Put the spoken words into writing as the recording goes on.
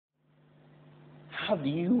Have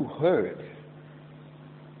you heard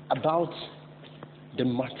about the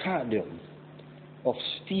martyrdom of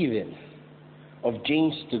Stephen, of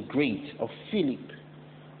James the Great, of Philip,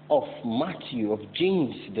 of Matthew, of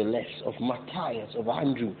James the Less, of Matthias, of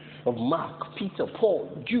Andrew, of Mark, Peter,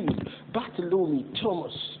 Paul, Jude, Bartholomew,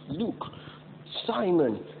 Thomas, Luke,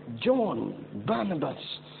 Simon, John, Barnabas,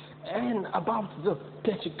 and about the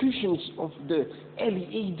persecutions of the early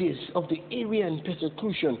ages, of the Arian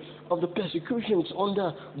persecution, of the persecutions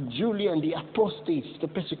under Julian the apostates, the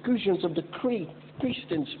persecutions of the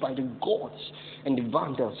Christians by the Goths and the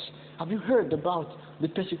Vandals? Have you heard about the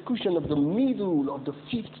persecution of the middle of the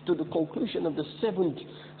 5th to the conclusion of the 7th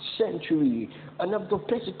century, and of the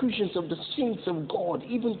persecutions of the saints of God,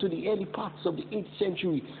 even to the early parts of the 8th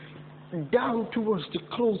century, down towards the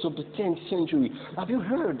close of the 10th century? Have you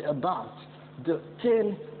heard about the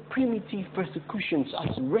 10 primitive persecutions as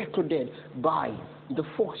recorded by the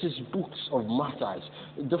Fox's books of martyrs?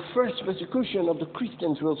 The first persecution of the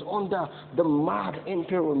Christians was under the mad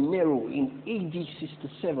Emperor Nero in AD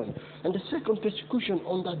 67, and the second persecution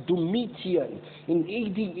under Domitian in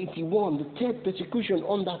AD 81, the third persecution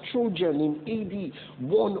under Trajan in AD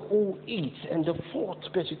 108, and the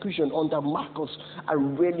fourth persecution under Marcus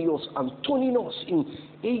Aurelius Antoninus in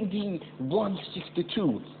AD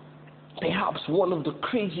 162. Perhaps one of the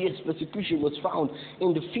craziest persecutions was found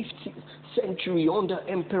in the 5th century under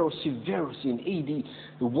Emperor Severus in AD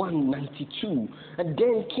 192. And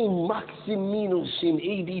then King Maximinus in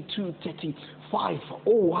AD 235.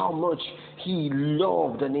 Oh, how much he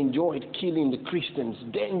loved and enjoyed killing the Christians.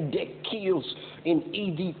 Then Decius in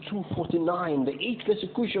AD 249. The 8th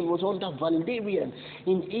persecution was under Valerian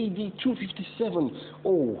in AD 257.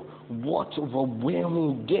 Oh, what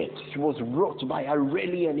overwhelming death was wrought by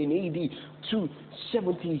Aurelian in AD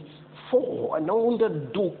 274 and under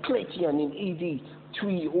Diocletian in AD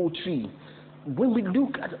 303. When we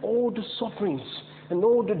look at all the sufferings and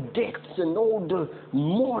all the deaths and all the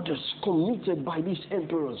murders committed by these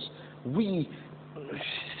emperors, we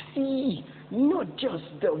see not just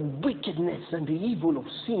the wickedness and the evil of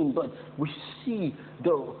sin, but we see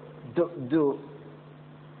the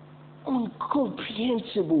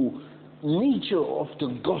incomprehensible nature of the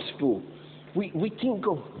gospel. We think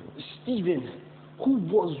of Stephen, who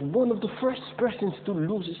was one of the first persons to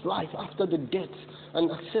lose his life after the death and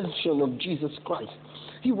ascension of Jesus Christ.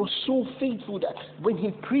 He was so faithful that when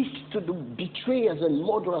he preached to the betrayers and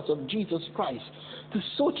murderers of Jesus Christ, to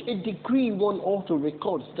such a degree, one author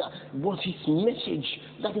records that was his message,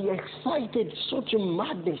 that he excited such a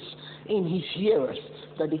madness in his hearers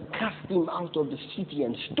that they cast him out of the city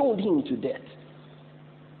and stoned him to death.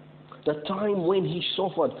 The time when he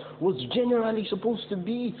suffered was generally supposed to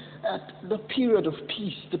be at the period of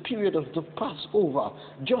peace, the period of the Passover,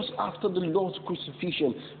 just after the Lord's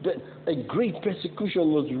crucifixion. But a great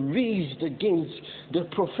persecution was raised against the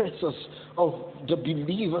professors of the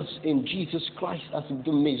believers in Jesus Christ as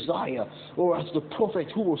the Messiah, or as the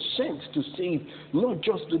prophet who was sent to save not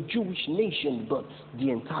just the Jewish nation, but the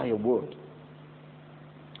entire world.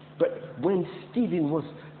 But when Stephen was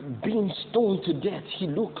being stoned to death, he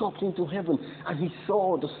looked up into heaven and he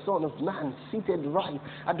saw the Son of Man seated right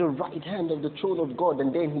at the right hand of the throne of God,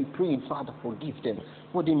 and then he prayed, Father, forgive them,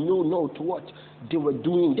 for they know not what they were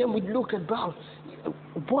doing. Then we look about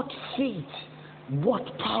what faith,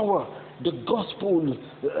 what power the gospel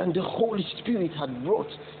and the Holy Spirit had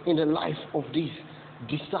brought in the life of these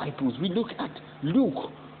disciples. We look at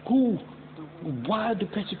Luke, who, while the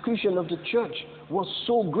persecution of the church was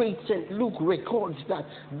so great, St. Luke records that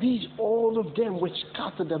all of them were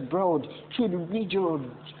scattered abroad through the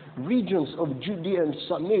regions of Judea and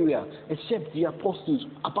Samaria, except the apostles.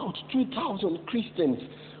 About 2,000 Christians,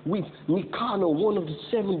 with Nicanor, one of the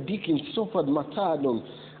 7 deacons, suffered martyrdom,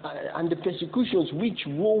 and the persecutions which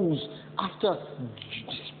rose after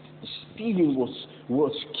Stephen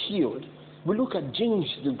was killed. We look at James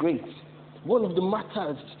the Great, one of the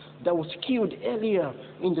martyrs that was killed earlier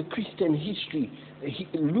in the Christian history.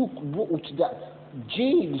 Luke wrote that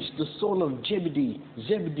James, the son of Zebedee,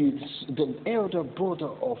 the elder brother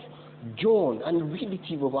of John and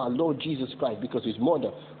relative of our Lord Jesus Christ, because his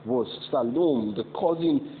mother was Salome, the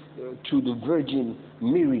cousin to the Virgin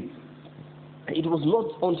Mary. It was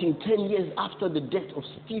not until 10 years after the death of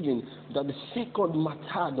Stephen that the second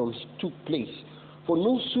martyrdom took place. For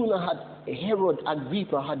no sooner had Herod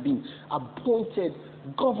Agrippa had been appointed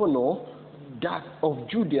governor of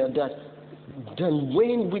Judea than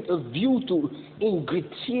when, with a view to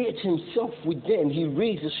ingratiate himself with them, he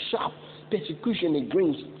raised a sharp persecution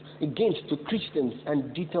against the Christians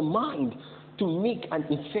and determined to make an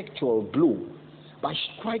effectual blow. by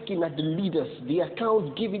striking at the leaders. The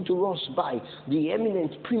account given to us by the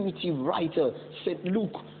eminent primitive writer St.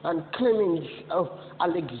 Luke and Clement of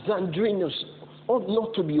Alexandrinus ought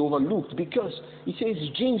not to be overlooked, because he says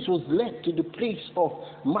James was led to the place of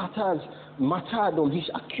martyrdom. His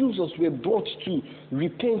accusers were brought to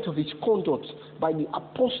repent of his conduct by the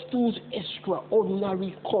apostles'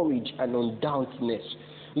 extraordinary courage and undauntedness.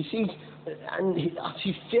 He says, and as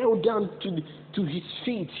he fell down to his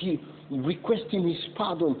feet, he requesting his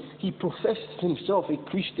pardon, he professed himself a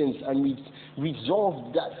Christian and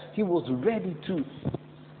resolved that he was ready to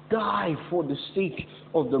die for the sake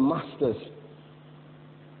of the masters.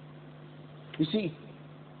 You see,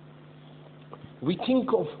 we think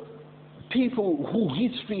of people who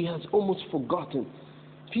history has almost forgotten.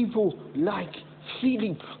 People like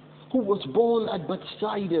Philip, who was born at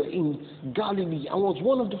Bethsaida in Galilee and was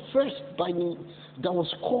one of the first that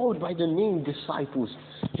was called by the name disciples.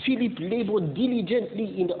 Philip labored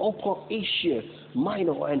diligently in the Upper Asia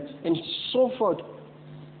Minor and suffered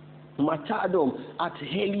martyrdom at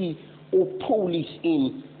Heliopolis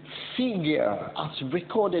in Phrygia, as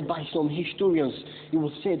recorded by some historians. It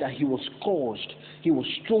was said that he was scourged, he was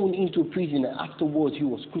thrown into prison, and afterwards he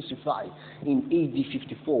was crucified in AD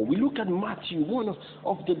 54. We look at Matthew, one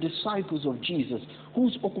of the disciples of Jesus,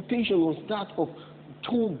 whose occupation was that of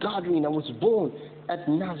toll gathering, and was born at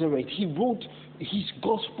Nazareth. He wrote his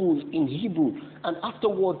gospel in Hebrew, and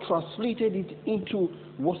afterward translated it into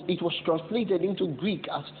translated into Greek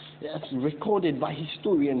as recorded by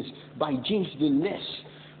historians by James the Less.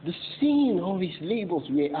 The scene of his labors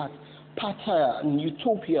were at Patara and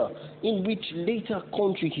Utopia, in which later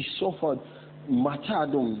country he suffered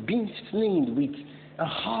martyrdom, being slain with a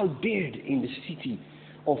halberd in the city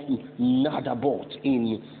of Nadabot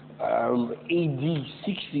in AD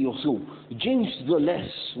 60 or so. James the Less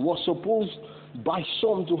was supposed by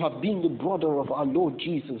some to have been the brother of our Lord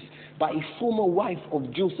Jesus by a former wife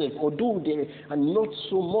of Joseph, although there are not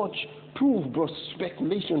so much proof but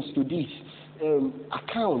speculations to this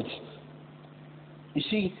account. You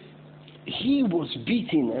see, he was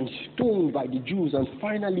beaten and stoned by the Jews, and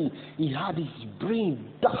finally he had his brain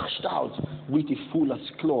dashed out with a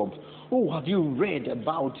fuller's club. Oh, have you read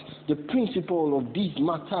about the principle of these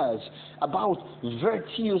martyrs, about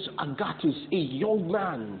Vertius Agatus, a young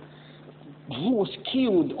man who was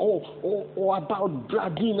killed, or about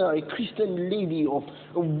Bladina, a Christian lady of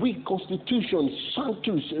a weak constitution,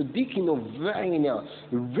 Sanctus, a deacon of Vernia?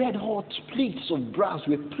 Red hot plates of brass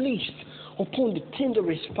were placed upon the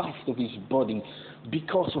tenderest part of his body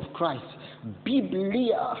because of Christ.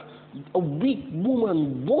 Biblia, a weak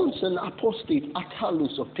woman, once an apostate,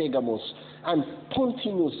 Attalus of Pergamos, and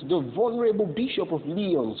Pontinus, the vulnerable bishop of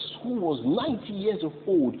Lyons, who was 90 years of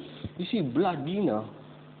old. You see, Bladina,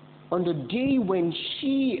 on the day when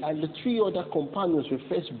she and the three other companions were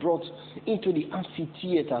first brought into the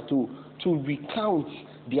amphitheater to recount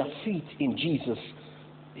their faith in Jesus,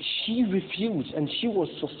 she refused, and she was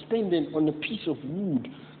suspended on a piece of wood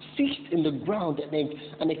fixed in the ground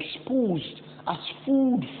and exposed as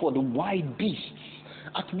food for the wild beasts.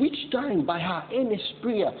 At which time, by her earnest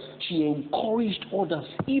prayer, she encouraged others,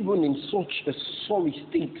 even in such a sorry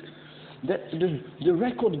state, that the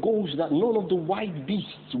record goes that none of the wild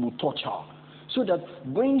beasts would touch her. So that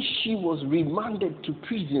when she was remanded to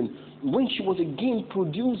prison, when she was again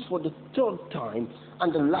produced for the third time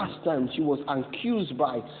and the last time, she was accused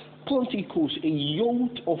by Ponticus, a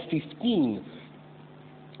youth of 15.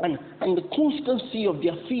 And the constancy of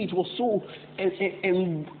their faith was so,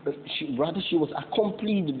 she was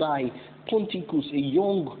accompanied by Ponticus, a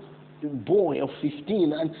young boy of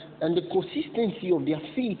 15, and the consistency of their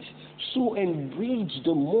faith so enraged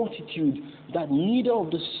the multitude that neither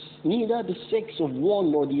the sex of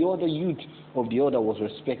one nor the other youth of the other was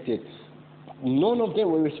respected. None of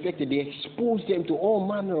them were respected. They exposed them to all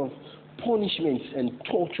manner of punishments and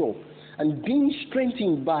torture. And being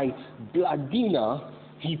strengthened by Bladina,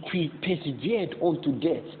 he persevered unto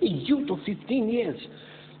death, a youth of 15 years.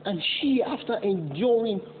 And she, after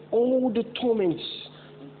enduring all the torments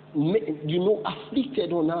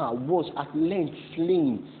afflicted on her, was at length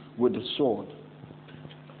slain with the sword.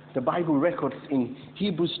 The Bible records in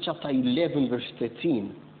Hebrews chapter 11 verse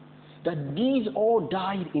 13 that these all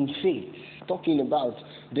died in faith, talking about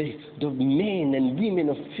the men and women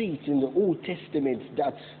of faith in the Old Testament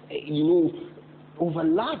that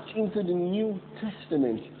overlapped into the New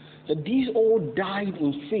Testament, that these all died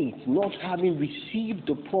in faith, not having received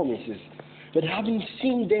the promises, but having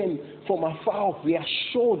seen them from afar, we are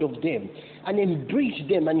assured of them and embraced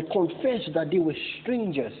them and confessed that they were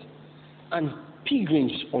strangers and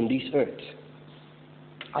pilgrims on this earth.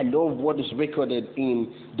 I love what is recorded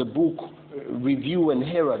in the book Review and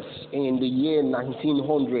Herald in the year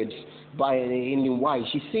 1900s by Ellen White.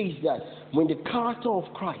 She says that when the character of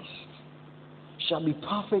Christ shall be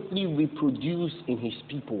perfectly reproduced in his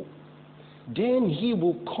people, then he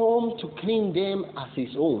will come to claim them as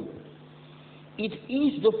his own. It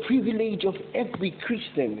is the privilege of every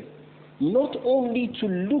Christian not only to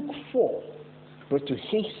look for, but to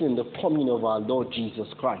hasten the coming of our Lord Jesus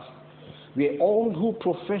Christ, where all who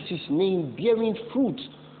profess his name bearing fruit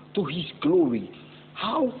to his glory.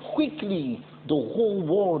 How quickly the whole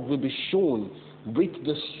world will be shown with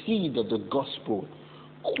the seed of the gospel.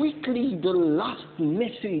 Quickly the last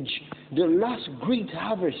message, the last great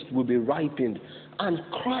harvest will be ripened, and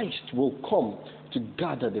Christ will come to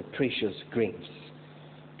gather the precious grains.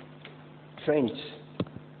 Friends,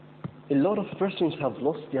 a lot of persons have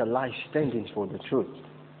lost their lives standing for the truth.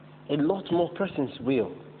 A lot more persons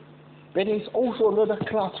will. But there is also another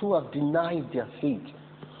class who have denied their faith,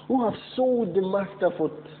 who have sold the master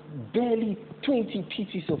for barely 20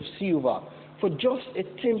 pieces of silver, for just a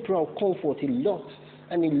temporal comfort. A lot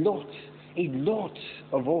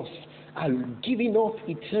of us are giving up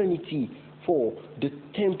eternity for the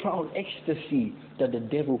temporal ecstasy that the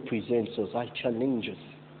devil presents us. I challenge us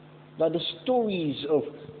that the stories of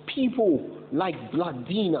people like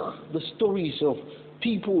Bladina, the stories of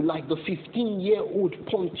people like the 15-year-old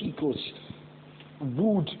Ponticus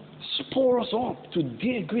would spur us up to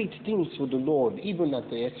dare great things for the Lord, even at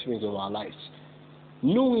the expense of our lives,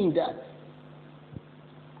 knowing that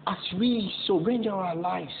as we surrender our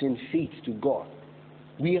lives in faith to God,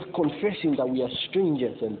 we are confessing that we are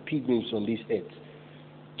strangers and pilgrims on this earth,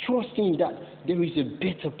 trusting that there is a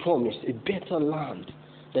better promise, a better land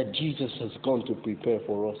that Jesus has gone to prepare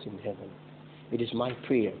for us in heaven. It is my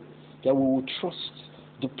prayer that we will trust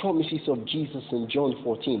the promises of Jesus in John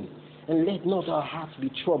 14, and let not our hearts be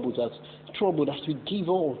troubled as we give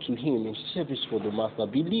all to him in service for the Master,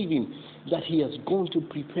 believing that he has gone to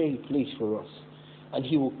prepare a place for us, and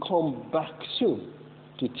he will come back soon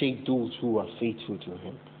to take those who are faithful to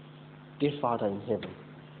him. Dear Father in heaven,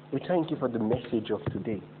 we thank you for the message of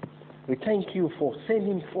today. We thank you for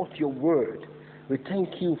sending forth your word. We thank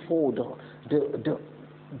you for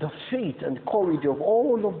the faith and courage of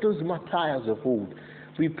all of those martyrs of old.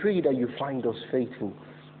 We pray that you find us faithful.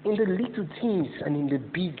 In the little things and in the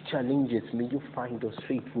big challenges, may you find us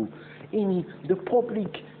faithful. In the public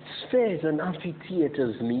spheres and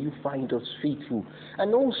amphitheaters, may you find us faithful.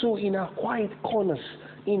 And also in our quiet corners,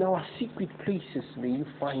 in our secret places, may you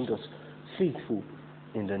find us faithful.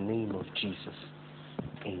 In the name of Jesus.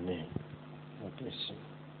 Amen. God bless you.